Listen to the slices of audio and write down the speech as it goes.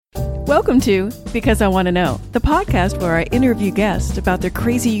Welcome to Because I Want to Know, the podcast where I interview guests about their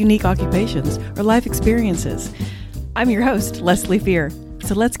crazy, unique occupations or life experiences. I'm your host, Leslie Fear.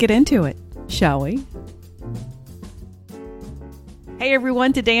 So let's get into it, shall we? Hey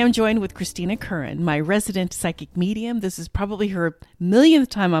everyone, today I'm joined with Christina Curran, my resident psychic medium. This is probably her millionth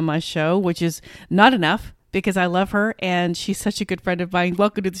time on my show, which is not enough because I love her and she's such a good friend of mine.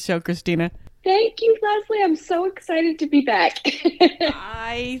 Welcome to the show, Christina. Thank you, Leslie. I'm so excited to be back.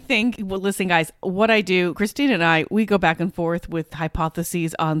 I think, well, listen, guys, what I do, Christina and I, we go back and forth with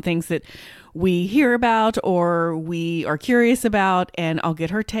hypotheses on things that we hear about or we are curious about, and I'll get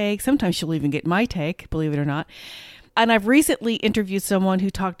her take. Sometimes she'll even get my take, believe it or not. And I've recently interviewed someone who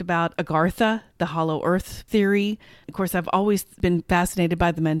talked about Agartha, the hollow earth theory. Of course, I've always been fascinated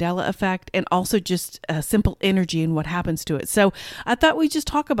by the Mandela effect and also just simple energy and what happens to it. So I thought we'd just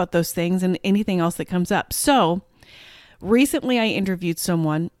talk about those things and anything else that comes up. So recently I interviewed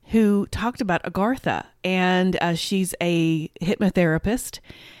someone who talked about Agartha, and she's a hypnotherapist.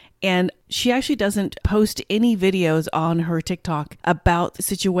 And she actually doesn't post any videos on her TikTok about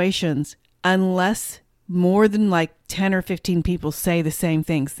situations unless more than like 10 or 15 people say the same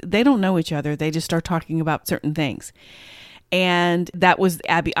things. They don't know each other. They just start talking about certain things. And that was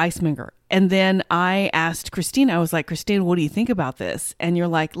Abby Eisminger. And then I asked Christina, I was like, Christina, what do you think about this? And you're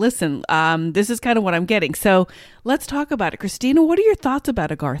like, listen, this is kind of what I'm getting. So let's talk about it. Christina, what are your thoughts about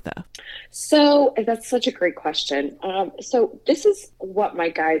Agartha? So that's such a great question. So this is what my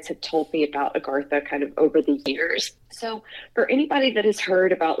guides have told me about Agartha kind of over the years. So for anybody that has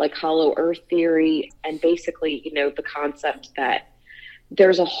heard about like hollow earth theory and basically, the concept that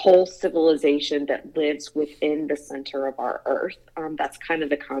there's a whole civilization that lives within the center of our earth. That's kind of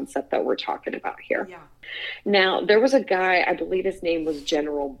the concept that we're talking about here. Yeah. Now, there was a guy, I believe his name was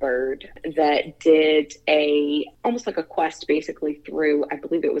General Byrd, that did almost like a quest basically through, I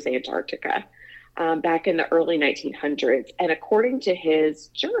believe it was Antarctica, back in the early 1900s. And according to his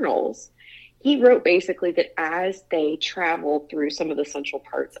journals, he wrote basically that as they traveled through some of the central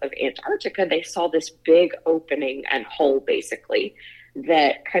parts of Antarctica, they saw this big opening and hole basically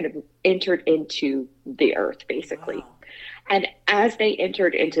that kind of entered into the earth, basically. Wow. And as they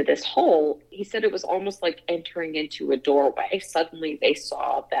entered into this hole, he said it was almost like entering into a doorway. Suddenly they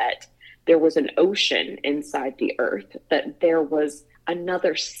saw that there was an ocean inside the earth, that there was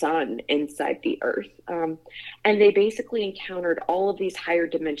another sun inside the earth. And they basically encountered all of these higher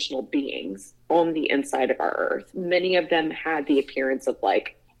dimensional beings on the inside of our earth. Many of them had the appearance of,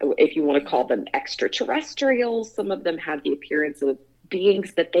 like, if you want to call them extraterrestrials, some of them had the appearance of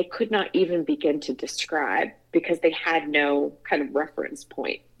beings that they could not even begin to describe because they had no kind of reference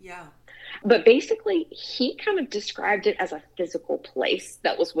point. Yeah. But basically, he kind of described it as a physical place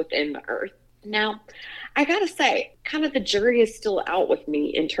that was within the earth. Now, I gotta say, kind of the jury is still out with me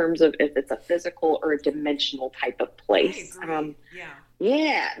in terms of if it's a physical or a dimensional type of place.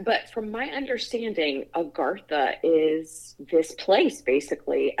 Yeah, but from my understanding, Agartha is this place,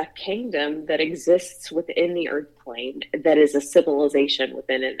 basically, a kingdom that exists within the earth plane that is a civilization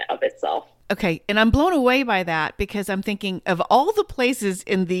within and of itself. Okay, and I'm blown away by that because I'm thinking of all the places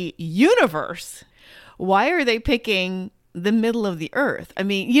in the universe, why are they picking the middle of the earth? I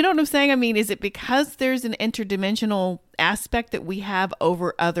mean, you know what I'm saying? I mean, is it because there's an interdimensional aspect that we have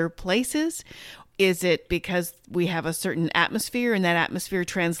over other places? Is it because we have a certain atmosphere and that atmosphere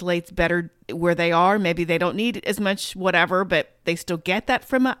translates better where they are? Maybe they don't need as much whatever, but they still get that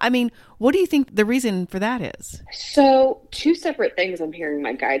from I mean, what do you think the reason for that is? So two separate things I'm hearing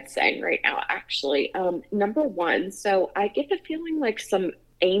my guides saying right now, actually. Number one, so I get the feeling like some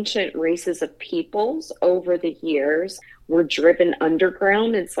ancient races of peoples over the years were driven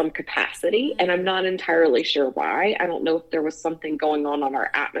underground in some capacity, and I'm not entirely sure why. I don't know if there was something going on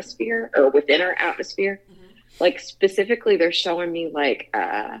our atmosphere or within our atmosphere. Mm-hmm. Like specifically, they're showing me like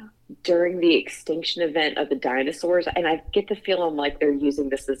during the extinction event of the dinosaurs, and I get the feeling like they're using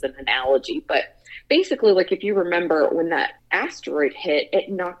this as an analogy, but basically, like if you remember when that asteroid hit, it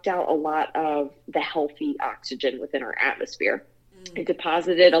knocked out a lot of the healthy oxygen within our atmosphere. It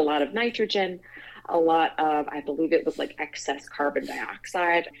deposited a lot of nitrogen, a lot of, I believe it was like excess carbon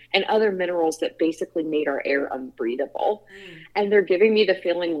dioxide and other minerals that basically made our air unbreathable. And they're giving me the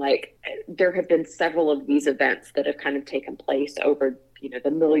feeling like there have been several of these events that have kind of taken place over,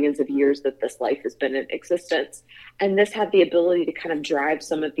 the millions of years that this life has been in existence. And this had the ability to kind of drive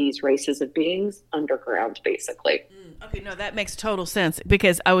some of these races of beings underground, basically. Okay, no, that makes total sense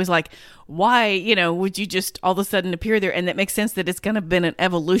because I was like, why, would you just all of a sudden appear there? And that makes sense that it's going to have been an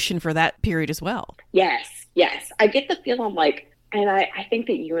evolution for that period as well. Yes. I get the feeling like And I think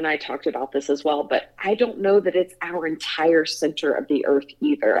that you and I talked about this as well, but I don't know that it's our entire center of the earth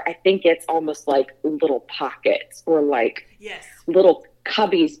either. I think it's almost like little pockets or like Yes. little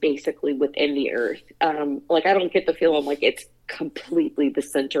cubbies basically within the earth. Like I don't get the feeling like it's completely the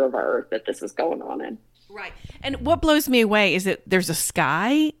center of our earth that this is going on in. Right. And what blows me away is that there's a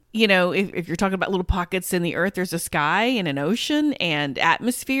sky. You know, if you're talking about little pockets in the earth, there's a sky and an ocean and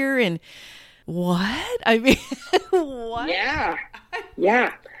atmosphere and what? I mean, what? Yeah.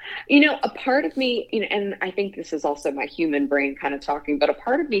 Yeah. You know, a part of me, you know, and I think this is also my human brain kind of talking, but a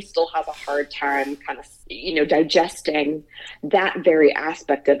part of me still has a hard time kind of, you know, digesting that very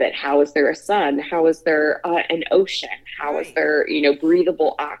aspect of it. How is there a sun? How is there an ocean? How is there, you know,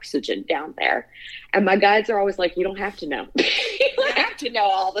 breathable oxygen down there? And my guides are always like, you don't have to know. You don't have to know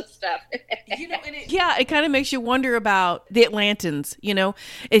all this stuff. You know, and it kind of makes you wonder about the Atlantans, you know,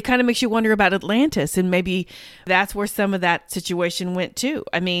 it kind of makes you wonder about Atlantis, and maybe that's where some of that situation went too.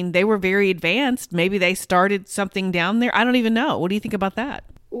 I mean, they were very advanced. Maybe they started something down there. I don't even know. What do you think about that?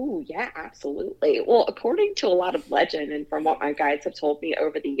 Ooh, yeah, absolutely. Well, according to a lot of legend and from what my guides have told me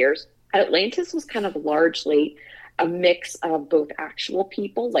over the years, Atlantis was kind of largely a mix of both actual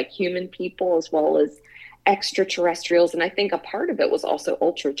people, like human people, as well as extraterrestrials. And I think a part of it was also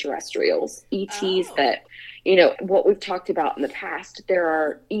ultra terrestrials, ETs that, you know, what we've talked about in the past, there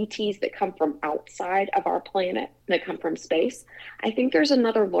are ETs that come from outside of our planet, that come from space. I think there's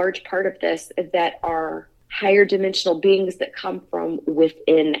another large part of this that are higher dimensional beings that come from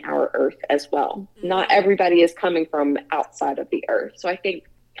within our Earth as well. Not everybody is coming from outside of the Earth. So I think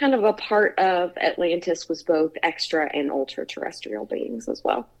kind of a part of Atlantis was both extra and ultra terrestrial beings as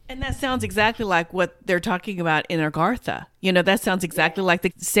well. And that sounds exactly like what they're talking about in Agartha. You know, that sounds exactly like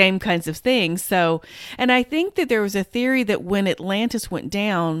the same kinds of things. So, and I think that there was a theory that when Atlantis went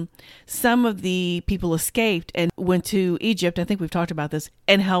down, some of the people escaped and went to Egypt. I think we've talked about this,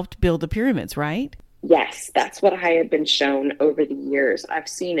 and helped build the pyramids, right? Yes, that's what I have been shown over the years. I've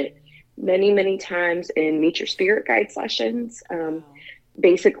seen it many, many times in Meet Your Spirit Guide sessions.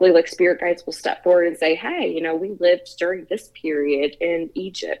 Basically, like spirit guides will step forward and say, hey, you know, we lived during this period in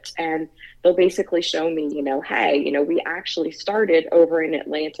Egypt. And they'll basically show me, you know, hey, you know, we actually started over in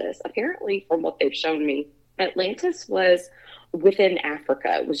Atlantis. Apparently, from what they've shown me, Atlantis was within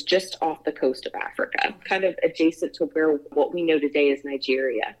Africa. It was just off the coast of Africa, kind of adjacent to where what we know today is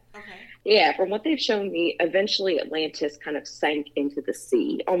Nigeria. Okay. Yeah, from what they've shown me, eventually Atlantis kind of sank into the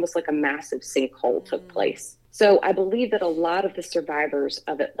sea, almost like a massive sinkhole took place. So I believe that a lot of the survivors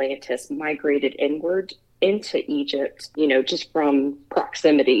of Atlantis migrated inward into Egypt, you know, just from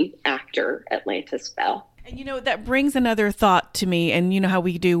proximity after Atlantis fell. And, you know, that brings another thought to me. And you know how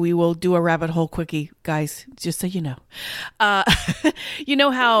we do, we will do a rabbit hole quickie, guys, just so you know. You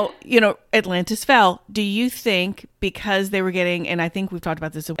know how, you know, Atlantis fell. Do you think because they were getting, and I think we've talked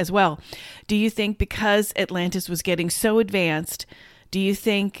about this as well, do you think because Atlantis was getting so advanced, do you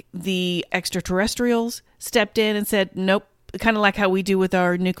think the extraterrestrials stepped in and said, nope, kind of like how we do with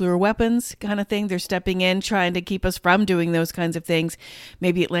our nuclear weapons kind of thing? They're stepping in, trying to keep us from doing those kinds of things.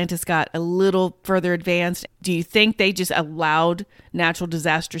 Maybe Atlantis got a little further advanced. Do you think they just allowed natural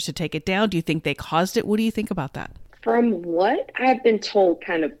disasters to take it down? Do you think they caused it? What do you think about that? From what I've been told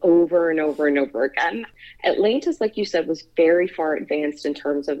kind of over and over and over again, Atlantis, like you said, was very far advanced in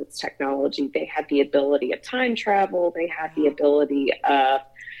terms of its technology. They had the ability of time travel. They had the ability of,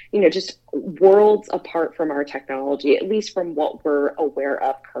 you know, just worlds apart from our technology, at least from what we're aware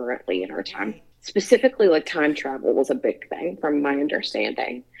of currently in our time. Specifically, like time travel was a big thing from my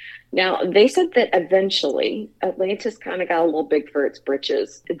understanding. Now, they said that eventually Atlantis kind of got a little big for its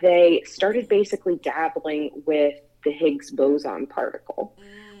britches. They started basically dabbling with the Higgs boson particle.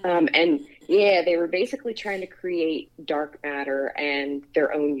 And yeah, they were basically trying to create dark matter and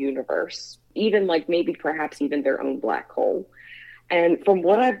their own universe, even like maybe perhaps even their own black hole. And from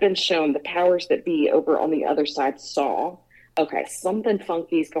what I've been shown, the powers that be over on the other side saw, okay, something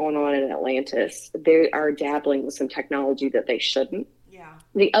funky is going on in Atlantis. They are dabbling with some technology that they shouldn't. Yeah.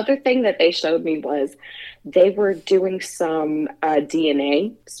 The other thing that they showed me was they were doing some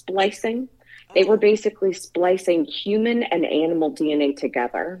DNA splicing. They were basically splicing human and animal DNA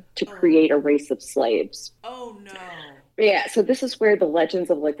together to create a race of slaves. Oh, no. Yeah, so this is where the legends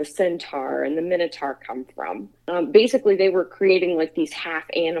of like the centaur and the minotaur come from. Basically, they were creating like these half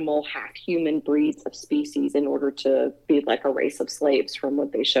animal, half human breeds of species in order to be like a race of slaves from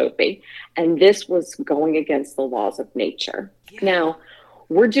what they showed me. And this was going against the laws of nature. Yeah. Now,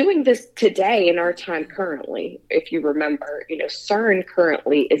 we're doing this today in our time currently. If you remember, you know, CERN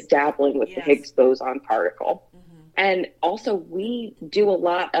currently is dabbling with the Higgs boson particle. And also we do a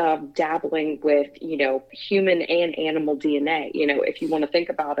lot of dabbling with, human and animal DNA. If you want to think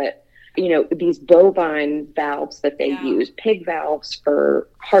about it, these bovine valves that they use, pig valves for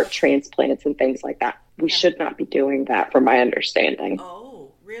heart transplants and things like that. We should not be doing that from my understanding.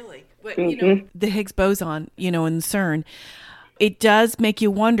 Oh, really? But, the Higgs boson, in CERN, it does make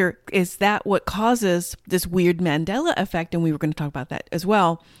you wonder, is that what causes this weird Mandela effect? And we were going to talk about that as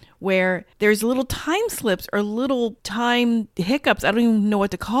well, where there's little time slips or little time hiccups, I don't even know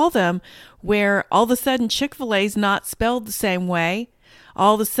what to call them, where all of a sudden Chick-fil-A is not spelled the same way.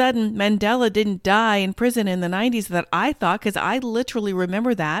 All of a sudden, Mandela didn't die in prison in the 90s that I thought, because I literally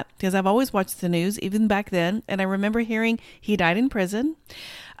remember that, because I've always watched the news, even back then, and I remember hearing he died in prison.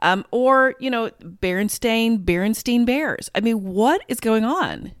 Or, Berenstain Bears. I mean, what is going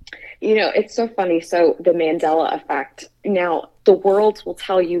on? It's so funny. So the Mandela effect, now the world will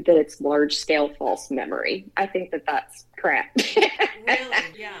tell you that it's large scale false memory. I think that that's crap. Really?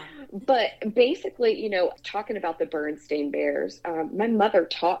 Yeah. But basically, talking about the Berenstain Bears, my mother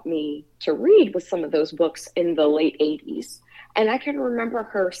taught me to read with some of those books in the late 80s. And I can remember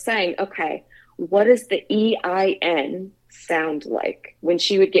her saying, okay, what does the EIN sound like, when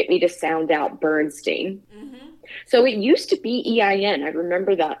she would get me to sound out Bernstein. Mm-hmm. So it used to be EIN. I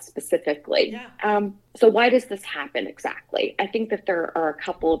remember that specifically. Yeah. So why does this happen exactly? I think that there are a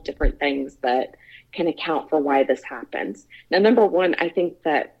couple of different things that can account for why this happens. Now, number one, I think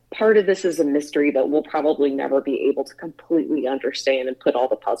that part of this is a mystery that we'll probably never be able to completely understand and put all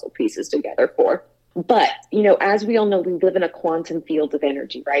the puzzle pieces together for. But, as we all know, we live in a quantum field of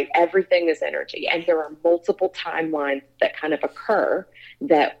energy, right? Everything is energy. And there are multiple timelines that kind of occur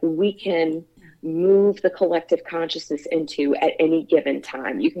that we can move the collective consciousness into at any given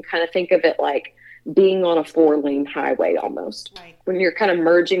time. You can kind of think of it like being on a 4-lane highway almost. Right. When you're kind of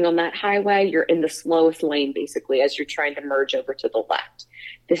merging on that highway, you're in the slowest lane, basically, as you're trying to merge over to the left.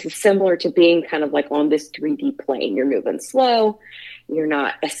 This is similar to being kind of like on this 3D plane. You're moving slow. You're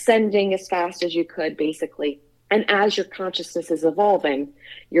not ascending as fast as you could, basically. And as your consciousness is evolving,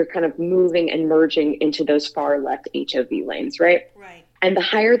 you're kind of moving and merging into those far left HOV lanes, right? Right. And the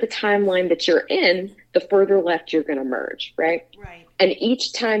higher the timeline that you're in, the further left you're going to merge, right? Right. And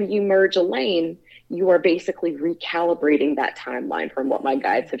each time you merge a lane, you are basically recalibrating that timeline from what my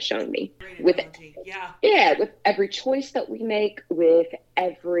guides have shown me. With every choice that we make, with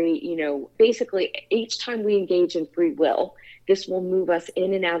every, basically each time we engage in free will, this will move us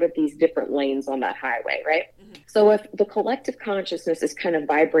in and out of these different lanes on that highway, right? Mm-hmm. So if the collective consciousness is kind of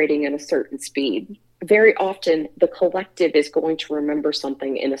vibrating at a certain speed, very often the collective is going to remember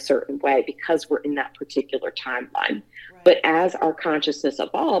something in a certain way because we're in that particular timeline. Right. But as our consciousness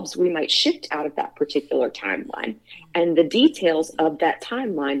evolves, we might shift out of that particular timeline, and the details of that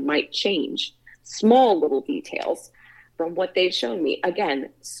timeline might change. Small little details from what they've shown me. Again,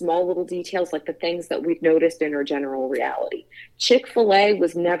 small little details like the things that we've noticed in our general reality. Chick-fil-A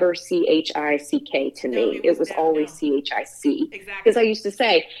was never CHICK to me. It was always CHIC. Exactly. Because I used to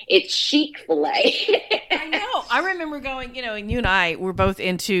say, it's chic-fil-A. I know. I remember going, and you and I were both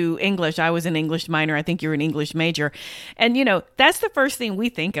into English. I was an English minor. I think you're an English major. And, that's the first thing we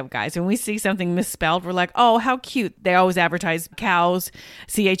think of, guys. When we see something misspelled, we're like, oh, how cute. They always advertise cows,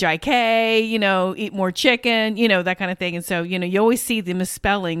 CHIK, eat more chicken, that kind of thing. And so, you always see the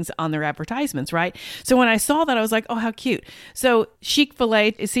misspellings on their advertisements, right? So when I saw that, I was like, oh, how cute. So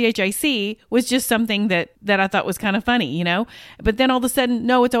Chick-fil-A, CHIC, was just something that I thought was kind of funny, But then all of a sudden,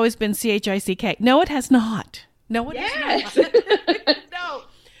 no, it's always been CHICK. No, it has not. No, it has not. No.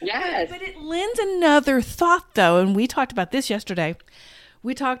 Yes. But it lends another thought, though, and we talked about this yesterday.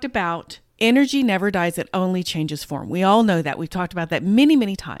 We talked about energy never dies, it only changes form. We all know that. We've talked about that many,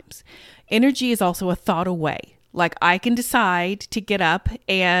 many times. Energy is also a thought away. Like, I can decide to get up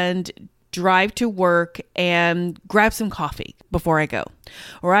and drive to work and grab some coffee before I go.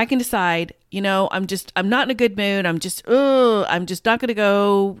 Or I can decide, I'm not in a good mood. I'm just not going to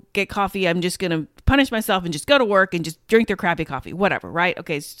go get coffee. I'm just going to punish myself and just go to work and just drink their crappy coffee, whatever, right?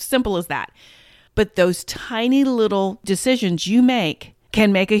 Okay, simple as that. But those tiny little decisions you make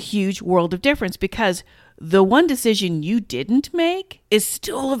can make a huge world of difference, because the one decision you didn't make is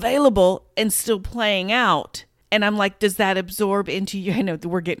still available and still playing out. And I'm like, does that absorb into you? I know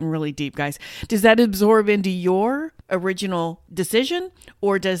we're getting really deep, guys. Does that absorb into your original decision?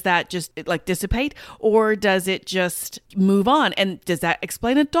 Or does that just dissipate? Or does it just move on? And does that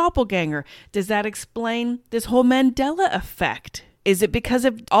explain a doppelganger? Does that explain this whole Mandela effect? Is it because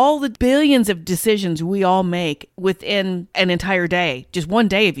of all the billions of decisions we all make within an entire day, just one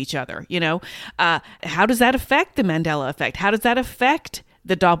day of each other, How does that affect the Mandela effect? How does that affect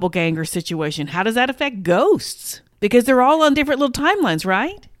the doppelganger situation? How does that affect ghosts? Because they're all on different little timelines,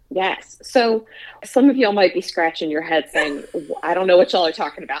 right? Yes. So some of y'all might be scratching your head saying, I don't know what y'all are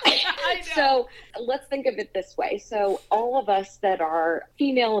talking about. So let's think of it this way. So all of us that are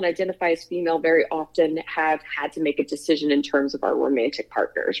female and identify as female very often have had to make a decision in terms of our romantic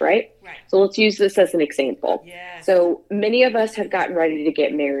partners, right? So let's use this as an example. Yes. So many of us have gotten ready to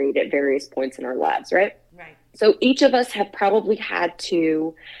get married at various points in our lives, right? So each of us have probably had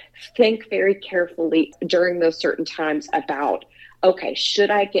to think very carefully during those certain times about, okay, should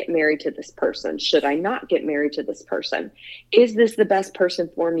I get married to this person? Should I not get married to this person? Is this the best person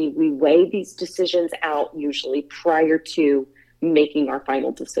for me? We weigh these decisions out usually prior to making our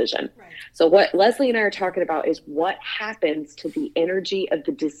final decision. So what Leslie and I are talking about is what happens to the energy of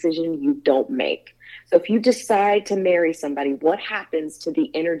the decision you don't make. So if you decide to marry somebody, what happens to the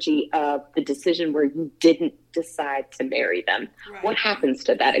energy of the decision where you didn't decide to marry them? What happens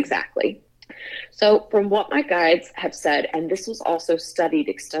to that exactly? So from what my guides have said, and this was also studied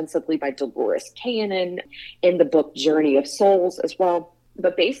extensively by Dolores Cannon in the book Journey of Souls as well.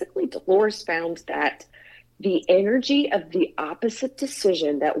 But basically, Dolores found that the energy of the opposite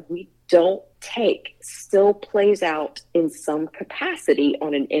decision that we don't take still plays out in some capacity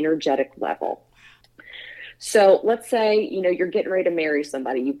on an energetic level. So let's say, you're getting ready to marry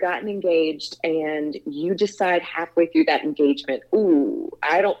somebody, you've gotten engaged, and you decide halfway through that engagement, ooh,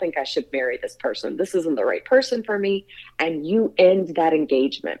 I don't think I should marry this person. This isn't the right person for me. And you end that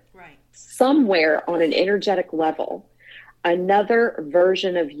engagement. Somewhere on an energetic level, another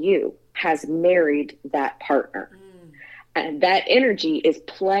version of you has married that partner. And that energy is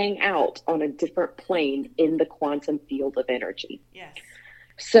playing out on a different plane in the quantum field of energy.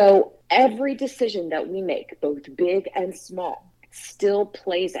 So every decision that we make, both big and small, still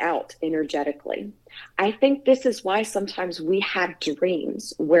plays out energetically. I think this is why sometimes we have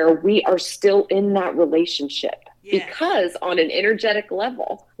dreams where we are still in that relationship. Because on an energetic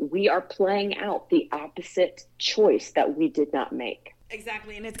level, we are playing out the opposite choice that we did not make.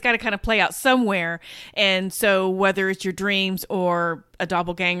 Exactly. And it's got to kind of play out somewhere. And so whether it's your dreams or a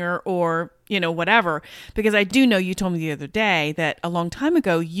doppelganger or, whatever, because I do know you told me the other day that a long time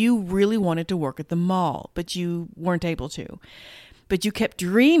ago, you really wanted to work at the mall, but you weren't able to. But you kept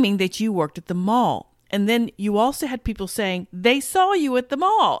dreaming that you worked at the mall. And then you also had people saying they saw you at the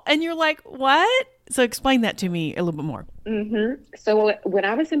mall. And you're like, what? So explain that to me a little bit more. So when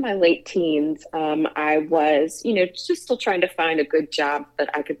I was in my late teens, I was, just still trying to find a good job that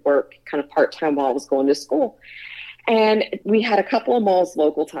I could work kind of part-time while I was going to school. And we had a couple of malls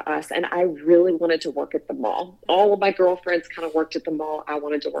local to us, and I really wanted to work at the mall. All of my girlfriends kind of worked at the mall. I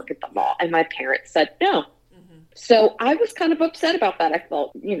wanted to work at the mall. And my parents said no. So I was kind of upset about that. I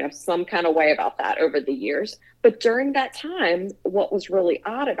felt, some kind of way about that over the years. But during that time, what was really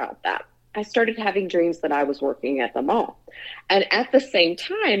odd about that, I started having dreams that I was working at the mall. And at the same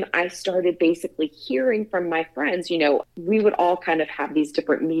time, I started basically hearing from my friends, we would all kind of have these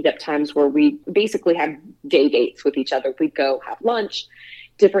different meetup times where we basically have day dates with each other. We'd go have lunch,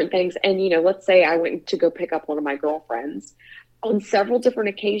 different things. And, let's say I went to go pick up one of my girlfriends. On several different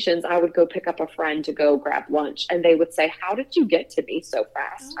occasions, I would go pick up a friend to go grab lunch. And they would say, how did you get to me so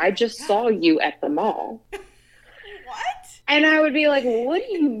fast? I just saw you at the mall. What? And I would be like, what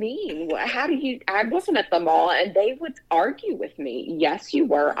do you mean? I wasn't at the mall. And they would argue with me. Yes, you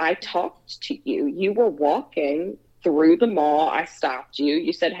were. I talked to you. You were walking through the mall. I stopped you.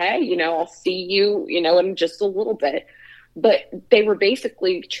 You said, hey, I'll see you, in just a little bit. But they were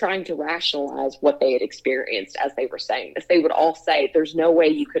basically trying to rationalize what they had experienced as they were saying this. They would all say, there's no way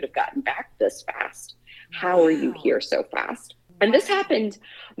you could have gotten back this fast. How are you here so fast? And this happened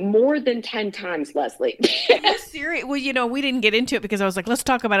more than 10 times, Leslie. Are you serious? Well, we didn't get into it because I was like, let's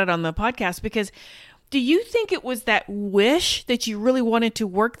talk about it on the podcast. Because do you think it was that wish that you really wanted to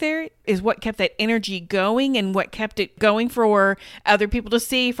work there is what kept that energy going and what kept it going for other people to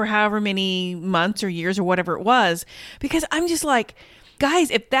see for however many months or years or whatever it was? Because I'm just like, guys,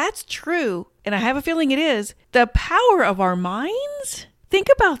 if that's true, and I have a feeling it is, the power of our minds, think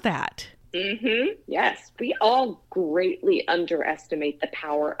about that. Yes, we all greatly underestimate the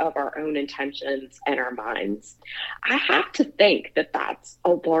power of our own intentions and our minds. I have to think that that's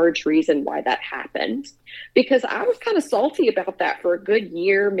a large reason why that happened, because I was kind of salty about that for a good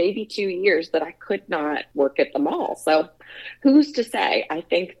year, maybe 2 years, that I could not work at the mall. So who's to say? I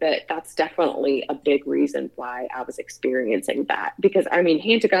think that that's definitely a big reason why I was experiencing that, because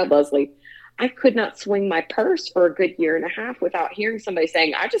hand to God, Leslie, I could not swing my purse for a good year and a half without hearing somebody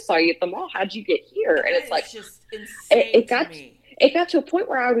saying, I just saw you at the mall. How'd you get here? And it's like, just it it got to a point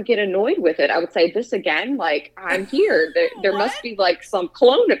where I would get annoyed with it. I would say, this again, like, I'm here. There must be like some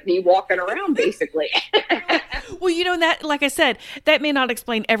clone of me walking around, basically. Well, that, like I said, that may not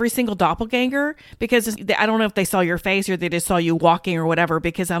explain every single doppelganger, because I don't know if they saw your face or they just saw you walking or whatever,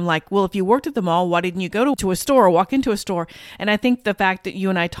 because I'm like, well, if you worked at the mall, why didn't you go to a store or walk into a store? And I think the fact that you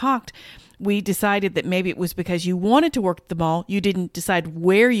and I talked, we decided that maybe it was because you wanted to work at the mall. You didn't decide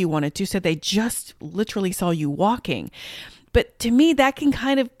where you wanted to, so they just literally saw you walking. But to me, that can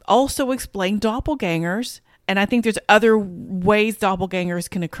kind of also explain doppelgangers. And I think there's other ways doppelgangers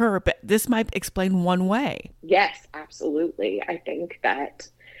can occur, but this might explain one way. Yes, absolutely. I think that,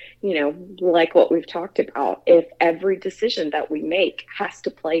 like what we've talked about, if every decision that we make has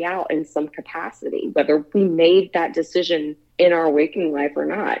to play out in some capacity, whether we made that decision in our waking life or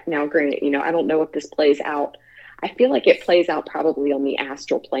not. Now, granted, I don't know if this plays out. I feel like it plays out probably on the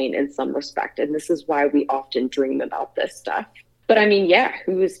astral plane in some respect. And this is why we often dream about this stuff. But I mean, yeah,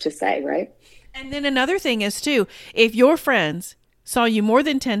 who is to say, right? And then another thing is too, if your friends saw you more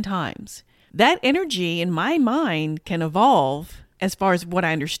than 10 times, that energy in my mind can evolve as far as what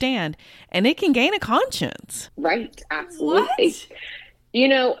I understand, and it can gain a conscience. Right. Absolutely.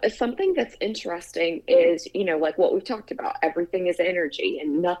 What? Something that's interesting is, like what we've talked about, everything is energy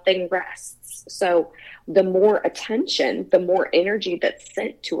and nothing rests. So the more attention, the more energy that's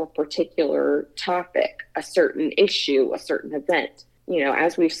sent to a particular topic, a certain issue, a certain event.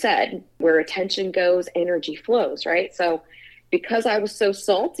 As we've said, where attention goes, energy flows, right? So because I was so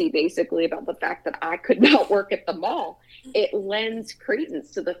salty basically about the fact that I could not work at the mall, it lends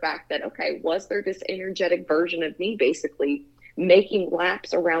credence to the fact that, okay, was there this energetic version of me basically making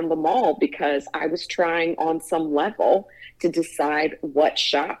laps around the mall because I was trying on some level to decide what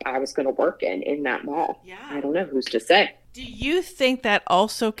shop I was going to work in that mall? Yeah. I don't know, who's to say. Do you think that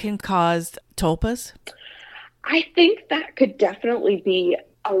also can cause tulpas? I think that could definitely be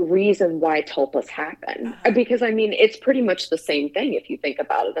a reason why tulpas happen. Because, it's pretty much the same thing if you think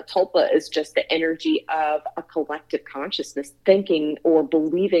about it. A tulpa is just the energy of a collective consciousness thinking or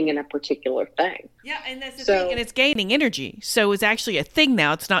believing in a particular thing. Yeah, and that's the thing. And it's gaining energy. So it's actually a thing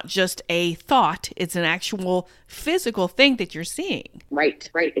now. It's not just a thought. It's an actual physical thing that you're seeing. Right,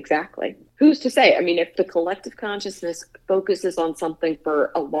 exactly. Who's to say? If the collective consciousness focuses on something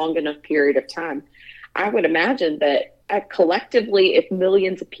for a long enough period of time, I would imagine that collectively, if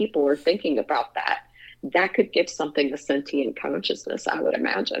millions of people are thinking about that, that could give something a sentient consciousness, I would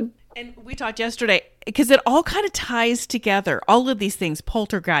imagine. And we talked yesterday, because it all kind of ties together. All of these things,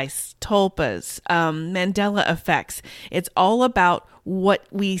 poltergeists, tulpas, Mandela effects. It's all about what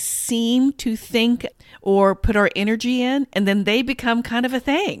we seem to think or put our energy in, and then they become kind of a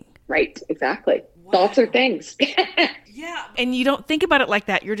thing. Right, exactly. Wow. Thoughts are things. Yeah. And you don't think about it like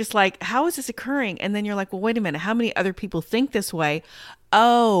that. You're just like, how is this occurring? And then you're like, well, wait a minute. How many other people think this way?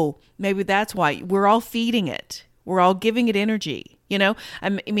 Oh, maybe that's why. We're all feeding it. We're all giving it energy.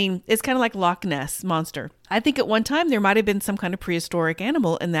 It's kind of like Loch Ness Monster. I think at one time there might have been some kind of prehistoric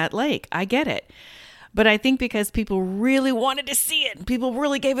animal in that lake. I get it. But I think because people really wanted to see it, people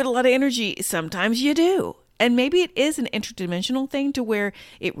really gave it a lot of energy, sometimes you do. And maybe it is an interdimensional thing to where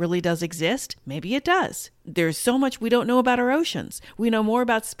it really does exist. Maybe it does. There's so much we don't know about our oceans. We know more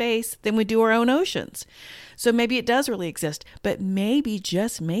about space than we do our own oceans. So maybe it does really exist. But maybe,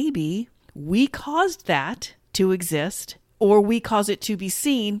 just maybe, we caused that to exist, or we cause it to be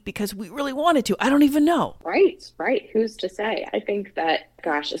seen because we really wanted to. I don't even know. Right. Who's to say? I think that,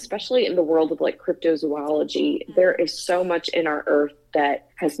 gosh, especially in the world of like cryptozoology, there is so much in our earth that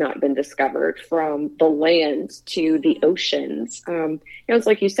has not been discovered, from the land to the oceans. It's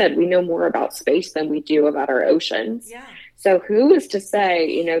like you said, we know more about space than we do about our oceans. Yeah. So who is to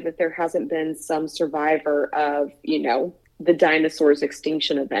say, that there hasn't been some survivor of, the dinosaurs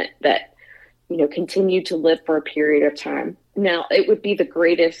extinction event that, continue to live for a period of time. Now, it would be the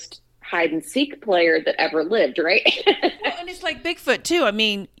greatest hide and seek player that ever lived, right? Well, and it's like Bigfoot too.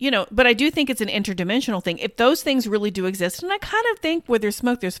 But I do think it's an interdimensional thing. If those things really do exist, and I kind of think where there's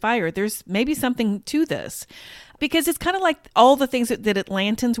smoke, there's fire, there's maybe something to this. Because it's kind of like all the things that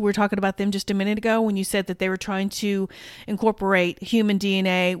Atlantans, we were talking about them just a minute ago when you said that they were trying to incorporate human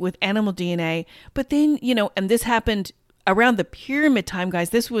DNA with animal DNA. But then, and this happened around the pyramid time,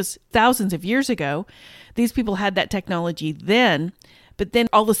 guys. This was thousands of years ago. These people had that technology then. But then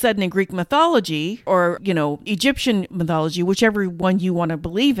all of a sudden in Greek mythology or, Egyptian mythology, whichever one you want to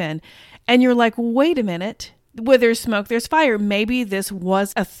believe in, and you're like, wait a minute, where there's smoke, there's fire. Maybe this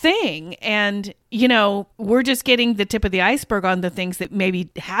was a thing. And we're just getting the tip of the iceberg on the things that maybe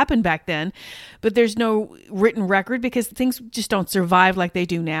happened back then, but there's no written record because things just don't survive like they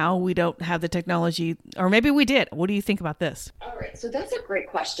do now. We don't have the technology, or maybe we did. What do you think about this? All right. So that's a great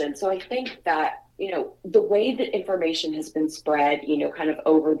question. So I think that, the way that information has been spread, kind of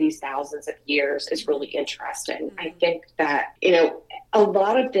over these thousands of years is really interesting. Mm-hmm. I think that, a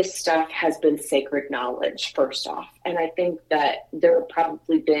lot of this stuff has been sacred knowledge, first off. And I think that there have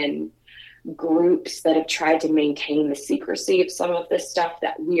probably been groups that have tried to maintain the secrecy of some of this stuff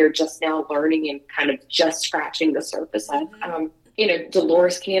that we are just now learning and kind of just scratching the surface of. Mm-hmm.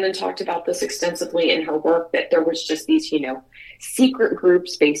 Dolores Cannon talked about this extensively in her work, that there was just these, secret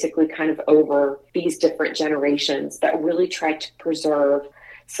groups basically kind of over these different generations that really tried to preserve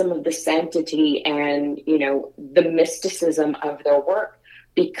some of the sanctity and, the mysticism of their work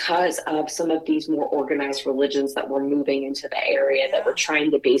because of some of these more organized religions that were moving into the area that were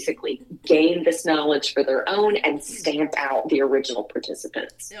trying to basically gain this knowledge for their own and stamp out the original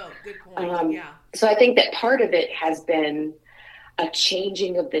participants. Oh, good point. So I think that part of it has been a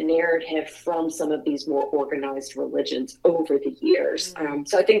changing of the narrative from some of these more organized religions over the years.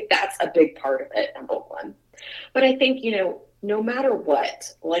 So I think that's a big part of it, number one. But I think, no matter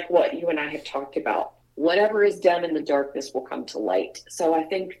what, like what you and I have talked about, whatever is done in the darkness will come to light. So I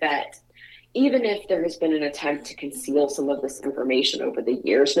think that even if there has been an attempt to conceal some of this information over the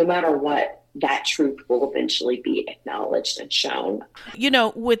years, no matter what, that truth will eventually be acknowledged and shown.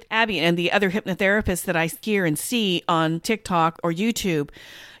 With Abby and the other hypnotherapists that I hear and see on TikTok or YouTube,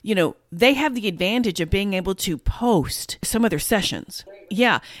 they have the advantage of being able to post some of their sessions.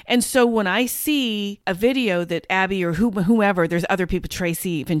 Yeah. And so when I see a video that Abby or whomever, there's other people,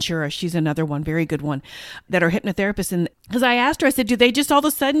 Tracy Ventura, she's another one, very good one, that are hypnotherapists. And because I asked her, I said, do they just all of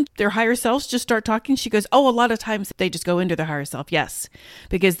a sudden, their higher selves just start talking? She goes, oh, a lot of times they just go into their higher self. Yes.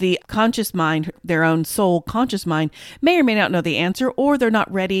 Because the conscious mind, their own soul conscious mind, may or may not know the answer, or they're not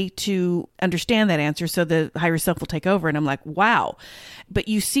ready to understand that answer. So the higher self will take over. And I'm like, wow. But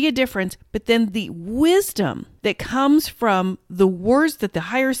you see a difference, but then the wisdom that comes from the words that the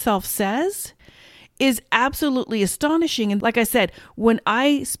higher self says is absolutely astonishing. And like I said, when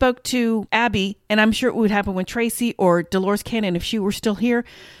I spoke to Abby, and I'm sure it would happen with Tracy or Dolores Cannon, if she were still here,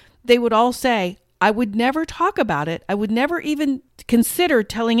 they would all say, I would never talk about it. I would never even consider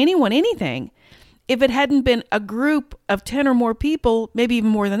telling anyone anything if it hadn't been a group of 10 or more people, maybe even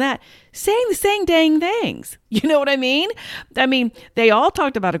more than that, saying the same dang things. You know what I mean? They all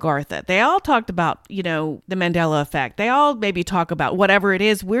talked about Agartha. They all talked about, the Mandela effect. They all maybe talk about whatever it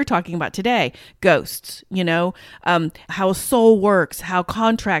is we're talking about today. Ghosts, how soul works, how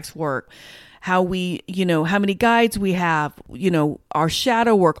contracts work, how we, how many guides we have, our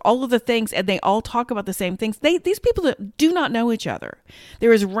shadow work, all of the things, and they all talk about the same things. These people that do not know each other.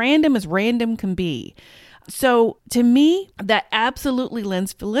 They're as random can be. So to me, that absolutely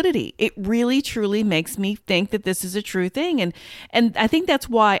lends validity. It really, truly makes me think that this is a true thing. And I think that's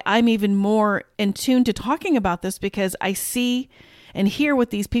why I'm even more in tune to talking about this, because I see and hear what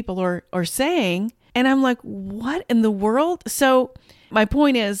these people are saying. And I'm like, what in the world? So my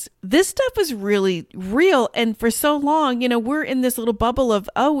point is, this stuff is really real. And for so long, we're in this little bubble of,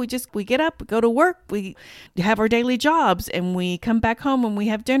 we get up, we go to work, we have our daily jobs, and we come back home and we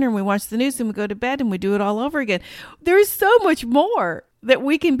have dinner and we watch the news and we go to bed and we do it all over again. There's so much more that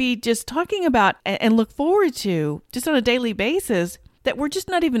we can be just talking about and look forward to just on a daily basis that we're just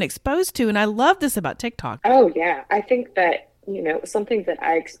not even exposed to. And I love this about TikTok. Oh, yeah. I think that something that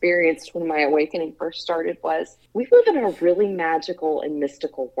I experienced when my awakening first started was we live in a really magical and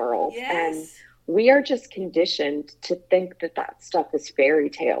mystical world. Yes. And we are just conditioned to think that stuff is fairy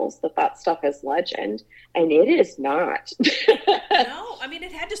tales, that stuff is legend. And it is not. No,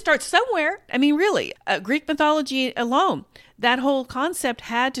 it had to start somewhere. Really, Greek mythology alone, that whole concept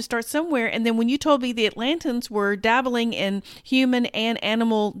had to start somewhere. And then when you told me the Atlanteans were dabbling in human and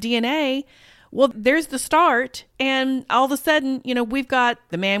animal DNA, well, there's the start. And all of a sudden, we've got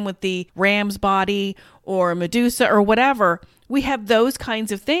the man with the ram's body or Medusa or whatever. We have those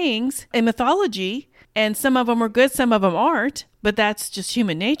kinds of things in mythology, and some of them are good, some of them aren't, but that's just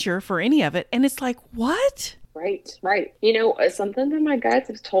human nature for any of it. And it's like, what? Right. Something that my guides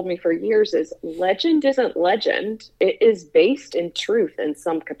have told me for years is legend isn't legend. It is based in truth in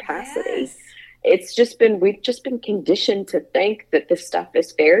some capacity. Yes. We've just been conditioned to think that this stuff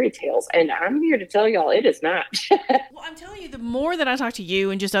is fairy tales. And I'm here to tell y'all it is not. Well, I'm telling you, the more that I talk to you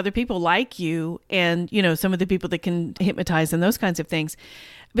and just other people like you and, some of the people that can hypnotize and those kinds of things,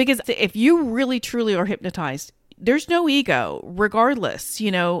 because if you really truly are hypnotized, there's no ego, regardless,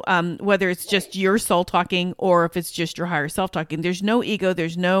 whether it's just your soul talking or if it's just your higher self talking. There's no ego.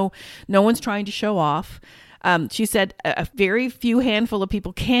 There's no one's trying to show off. She said a very few handful of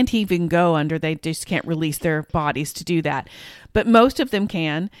people can't even go under. They just can't release their bodies to do that. But most of them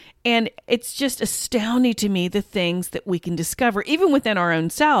can. And it's just astounding to me the things that we can discover, even within our own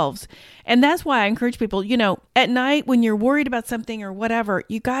selves. And that's why I encourage people, at night when you're worried about something or whatever,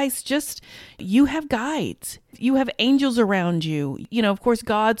 you guys you have guides. You have angels around you. Of course,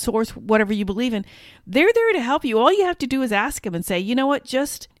 God, source, whatever you believe in, they're there to help you. All you have to do is ask them and say, you know what,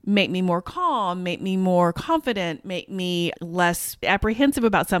 just make me more calm, make me more confident, make me less apprehensive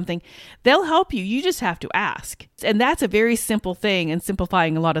about something. They'll help you. You just have to ask. And that's a very simple thing and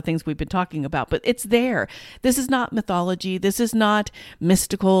simplifying a lot of things we've been talking about, but it's there. This is not mythology. This is not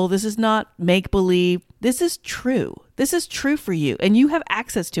mystical. This is not make-believe. This is true. This is true for you, and you have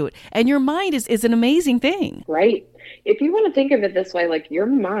access to it. And your mind is an amazing thing. Right. If you want to think of it this way, like your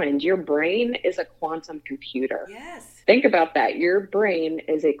mind, your brain is a quantum computer. Yes. Think about that. Your brain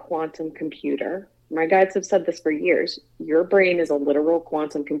is a quantum computer. My guides have said this for years. Your brain is a literal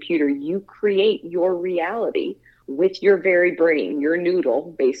quantum computer. You create your reality with your very brain, your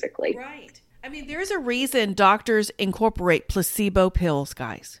noodle, basically. Right. I mean, there's a reason doctors incorporate placebo pills,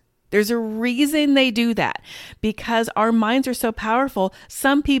 guys. There's a reason they do that, because our minds are so powerful.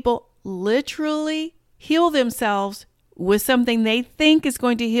 Some people literally heal themselves with something they think is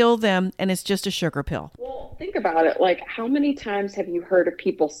going to heal them, and it's just a sugar pill. Well, think about it. Like, how many times have you heard of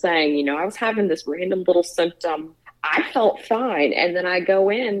people saying, I was having this random little symptom. I felt fine. And then I go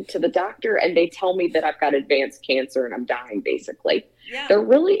in to the doctor and they tell me that I've got advanced cancer and I'm dying, basically. Yeah. There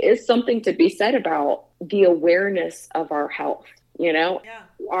really is something to be said about the awareness of our health. Yeah.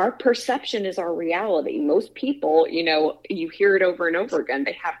 Our perception is our reality. Most people, you hear it over and over again.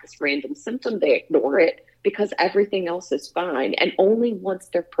 They have this random symptom. They ignore it because everything else is fine. And only once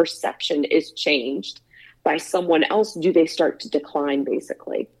their perception is changed by someone else do they start to decline,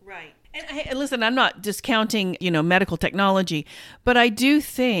 basically. Right. And listen, I'm not discounting, medical technology, but I do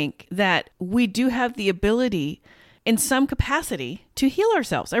think that we do have the ability in some capacity to heal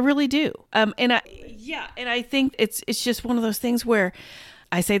ourselves. I really do. And I think it's just one of those things where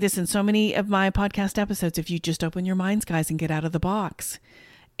I say this in so many of my podcast episodes. If you just open your minds, guys, and get out of the box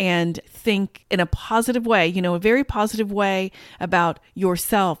and think in a positive way, a very positive way about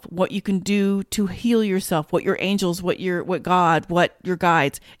yourself, what you can do to heal yourself, what your angels, what God, what your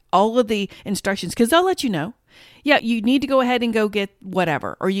guides, all of the instructions, because they'll let you know. Yeah, you need to go ahead and go get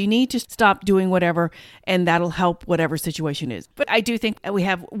whatever, or you need to stop doing whatever, and that'll help whatever situation is. But I do think we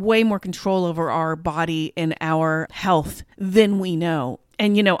have way more control over our body and our health than we know.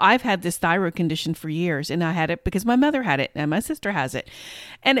 And, I've had this thyroid condition for years, and I had it because my mother had it and my sister has it.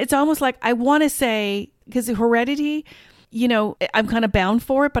 And it's almost like I want to say, because of heredity, I'm kind of bound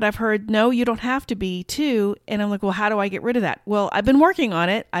for it, but I've heard, no, you don't have to be too. And I'm like, well, how do I get rid of that? Well, I've been working on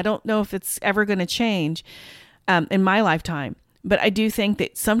it. I don't know if it's ever going to change in my lifetime. But I do think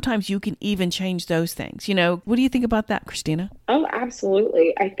that sometimes you can even change those things. What do you think about that, Christina? Oh,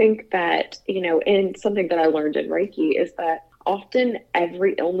 absolutely. I think that, and something that I learned in Reiki is that often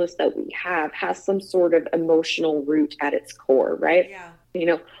every illness that we have has some sort of emotional root at its core, right?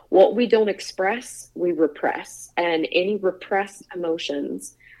 Yeah. What we don't express, we repress. And any repressed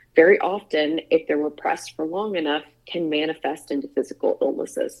emotions, very often, if they're repressed for long enough, can manifest into physical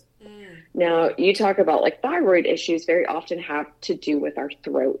illnesses. Now, you talk about like thyroid issues very often have to do with our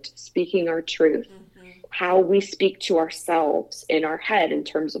throat, speaking our truth, how we speak to ourselves in our head in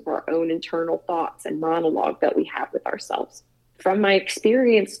terms of our own internal thoughts and monologue that we have with ourselves. From my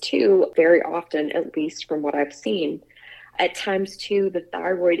experience too, very often, at least from what I've seen, at times too, the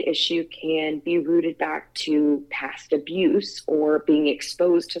thyroid issue can be rooted back to past abuse or being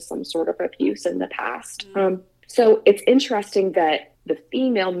exposed to some sort of abuse in the past. So it's interesting that the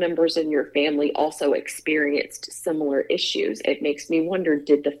female members in your family also experienced similar issues. It makes me wonder,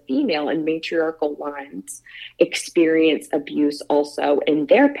 did the female and matriarchal lines experience abuse also in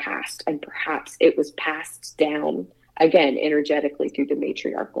their past? And perhaps it was passed down, again, energetically through the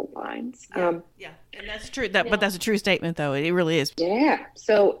matriarchal lines. Yeah. And that's true. But that's a true statement, though. It really is. Yeah.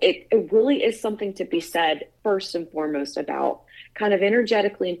 So it really is something to be said, first and foremost, about kind of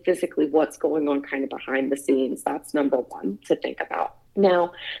energetically and physically what's going on kind of behind the scenes. That's number one to think about.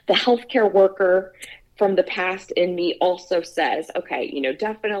 Now, the healthcare worker from the past in me also says, okay,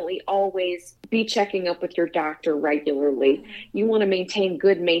 definitely always be checking up with your doctor regularly. You want to maintain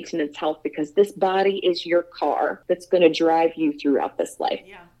good maintenance health because this body is your car that's going to drive you throughout this life.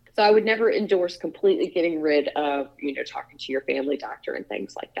 Yeah. So I would never endorse completely getting rid of, talking to your family doctor and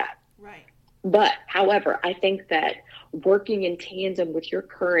things like that. Right. But however, I think that working in tandem with your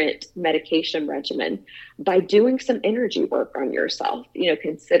current medication regimen by doing some energy work on yourself,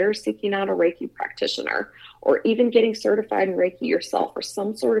 consider seeking out a Reiki practitioner or even getting certified in Reiki yourself or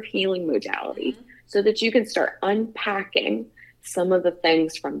some sort of healing modality so that you can start unpacking some of the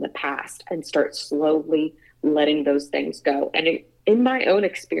things from the past and start slowly letting those things go. And in my own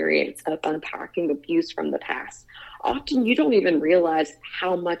experience of unpacking abuse from the past, often you don't even realize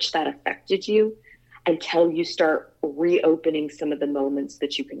how much that affected you until you start reopening some of the moments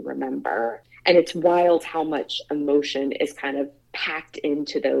that you can remember. And it's wild how much emotion is kind of packed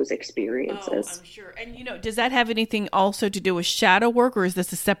into those experiences. Oh, I'm sure. And, does that have anything also to do with shadow work, or is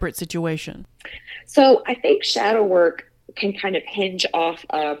this a separate situation? So I think shadow work can kind of hinge off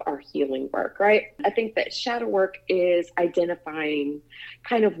of our healing work, right? I think that shadow work is identifying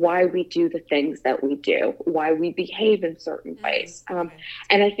kind of why we do the things that we do, why we behave in certain ways.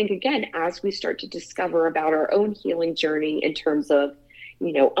 And I think, again, as we start to discover about our own healing journey in terms of,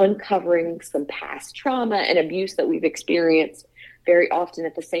 uncovering some past trauma and abuse that we've experienced, very often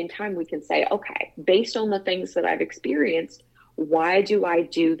at the same time, we can say, okay, based on the things that I've experienced, why do I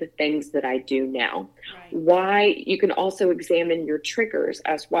do the things that I do now? Right. Why? You can also examine your triggers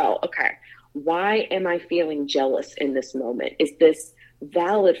as well. Okay, why am I feeling jealous in this moment? Is this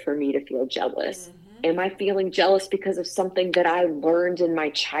valid for me to feel jealous? Am I feeling jealous because of something that I learned in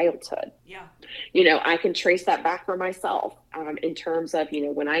my childhood? Yeah. I can trace that back for myself in terms of,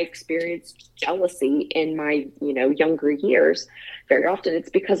 when I experienced jealousy in my, younger years, very often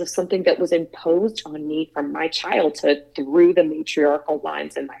it's because of something that was imposed on me from my childhood through the matriarchal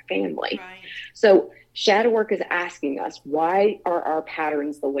lines in my family. Right. So shadow work is asking us, why are our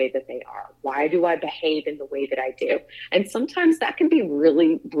patterns the way that they are? Why do I behave in the way that I do? And sometimes that can be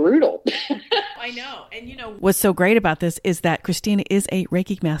really brutal. I know. And what's so great about this is that Christina is a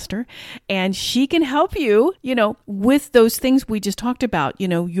Reiki master, and she can help you, with those things we just talked about,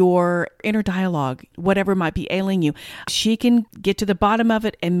 your inner dialogue, whatever might be ailing you. She can get to the bottom of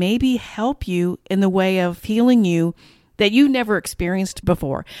it and maybe help you in the way of healing you that you never experienced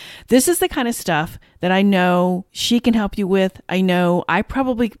before. This is the kind of stuff that I know she can help you with. I know I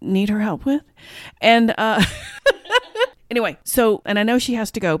probably need her help with. And anyway, and I know she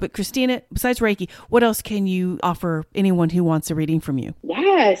has to go, but Christina, besides Reiki, what else can you offer anyone who wants a reading from you?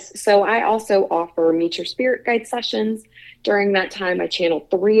 Yes. So I also offer Meet Your Spirit Guide sessions. During that time, I channel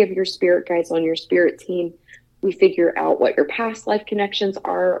 3 of your spirit guides on your spirit team. We figure out what your past life connections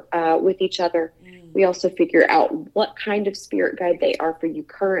are with each other. We also figure out what kind of spirit guide they are for you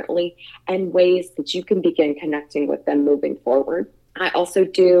currently and ways that you can begin connecting with them moving forward. I also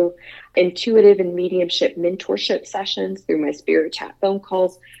do intuitive and mediumship mentorship sessions through my Spirit Chat phone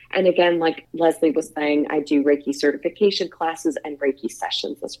calls. And again, like Leslie was saying, I do Reiki certification classes and Reiki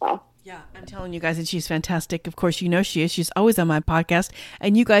sessions as well. Yeah, I'm telling you guys that she's fantastic. Of course, she is. She's always on my podcast,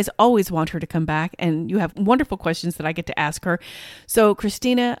 and you guys always want her to come back, and you have wonderful questions that I get to ask her. So,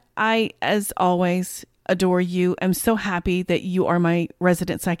 Christina, I, as always, adore you. I'm so happy that you are my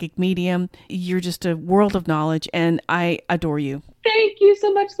resident psychic medium. You're just a world of knowledge, and I adore you. Thank you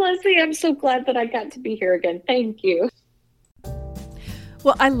so much, Leslie. I'm so glad that I got to be here again. Thank you.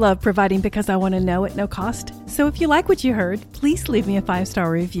 Well, I love providing because I want to know at no cost. So if you like what you heard, please leave me a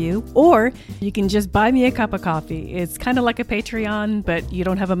 5-star review, or you can just buy me a cup of coffee. It's kind of like a Patreon, but you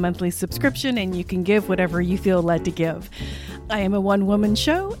don't have a monthly subscription and you can give whatever you feel led to give. I am a one-woman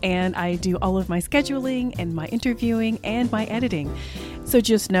show, and I do all of my scheduling and my interviewing and my editing. So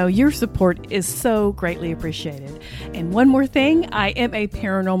just know your support is so greatly appreciated. And one more thing, I am a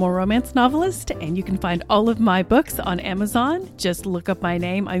paranormal romance novelist, and you can find all of my books on Amazon. Just look up my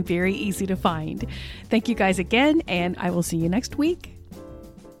name. I'm very easy to find. Thank you guys again, and I will see you next week.